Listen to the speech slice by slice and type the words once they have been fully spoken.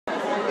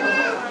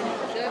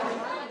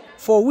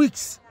For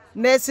weeks,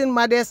 nursing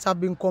mothers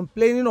have been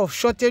complaining of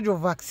shortage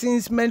of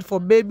vaccines meant for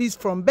babies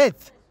from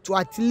birth to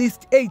at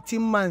least 18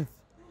 months.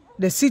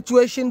 The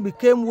situation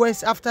became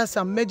worse after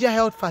some major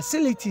health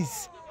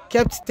facilities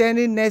kept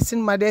turning nursing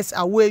mothers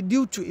away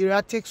due to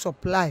erratic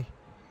supply.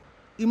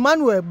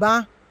 Emmanuel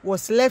Ba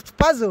was left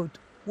puzzled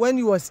when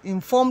he was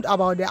informed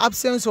about the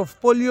absence of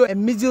polio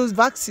and measles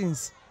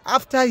vaccines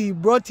after he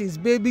brought his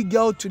baby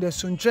girl to the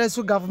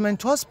Suntreso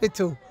government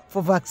hospital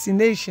for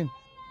vaccination.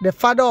 The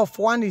father of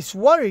one is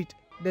worried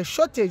the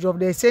shortage of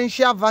the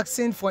essential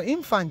vaccine for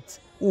infants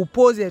will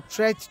pose a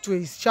threat to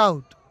his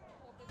child.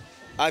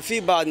 I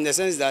feel bad in the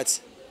sense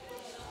that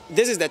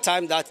this is the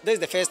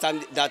first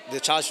time that the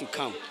child should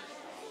come.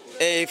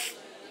 If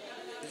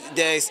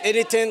there is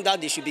anything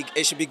that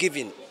it should be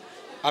given,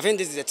 I think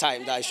this is the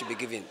time that it should be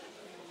given.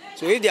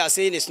 So if they are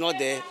saying it's not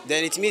there,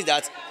 then it means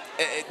that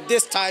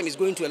this time is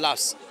going to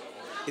elapse.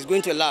 It's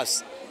going to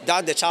elapse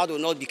that the child will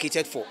not be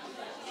catered for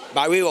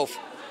by way of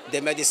the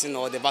medicine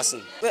or the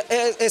vaccine.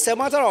 It's a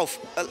matter of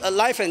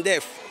life and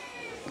death.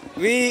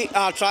 We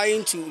are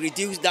trying to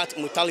reduce that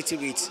mortality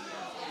rate.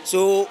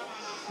 So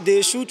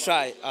they should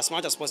try as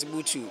much as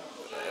possible to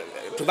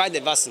provide the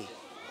vaccine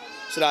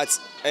so that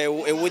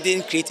it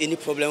wouldn't create any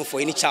problem for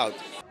any child.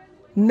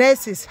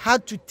 Nurses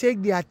had to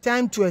take their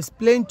time to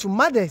explain to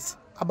mothers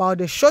about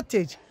the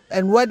shortage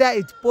and whether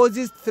it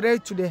poses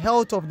threat to the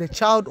health of the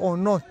child or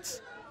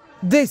not.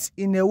 This,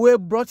 in a way,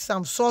 brought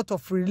some sort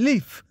of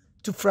relief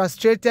to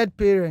frustrated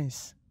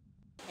parents.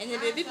 And the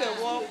baby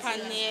will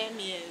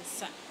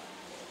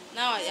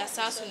now I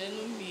assassin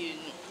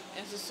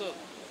and so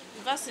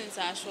vaccines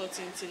are short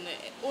into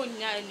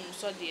onya and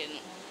so dear.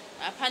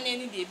 A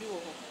panny baby will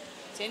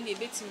send the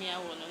bit to me. I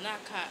want to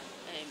knock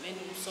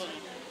many son.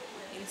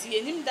 Into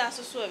him that's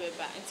a swerve,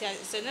 and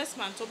the next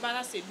man to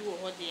balance a do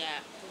what they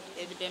are.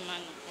 The man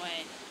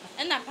why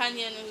and a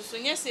panion so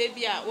yes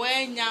be a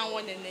way now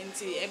one and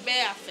a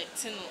bear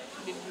affecting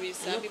the breeze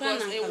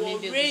because it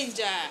will range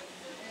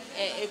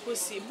a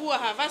pussy boo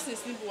have vaccines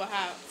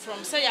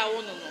from say I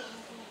won't know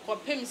or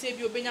pim say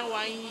you been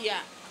 1 year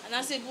and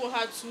I say boo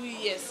had 2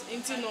 years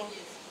into no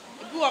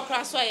boo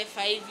across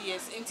 5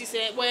 years into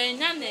say when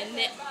none and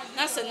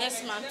that's the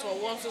next month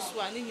or once or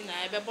one in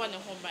I be born a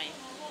home by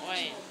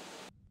why.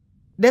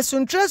 The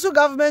Suntreso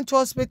government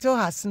hospital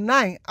has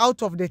 9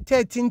 out of the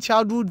 13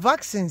 childhood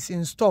vaccines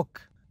in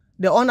stock.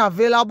 The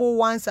unavailable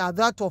ones are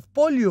that of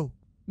polio,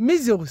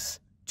 measles,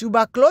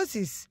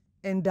 tuberculosis,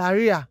 and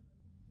diarrhea.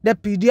 The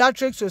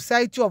Pediatric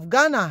Society of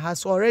Ghana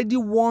has already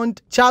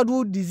warned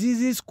childhood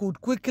diseases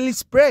could quickly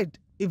spread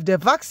if the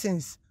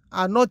vaccines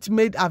are not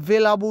made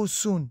available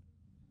soon.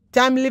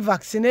 Timely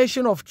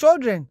vaccination of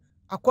children,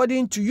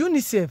 according to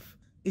UNICEF,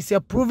 is a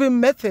proven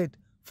method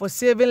for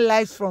saving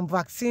lives from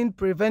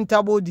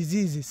vaccine-preventable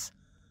diseases.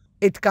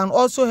 It can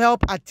also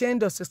help attain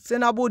the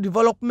Sustainable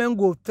Development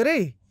Goal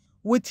 3,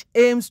 which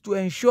aims to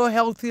ensure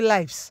healthy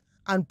lives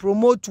and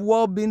promote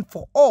well-being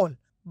for all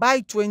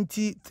by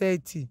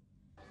 2030.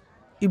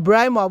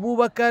 Ibrahim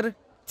Abubakar,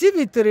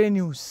 TV3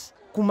 News,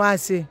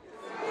 Kumasi.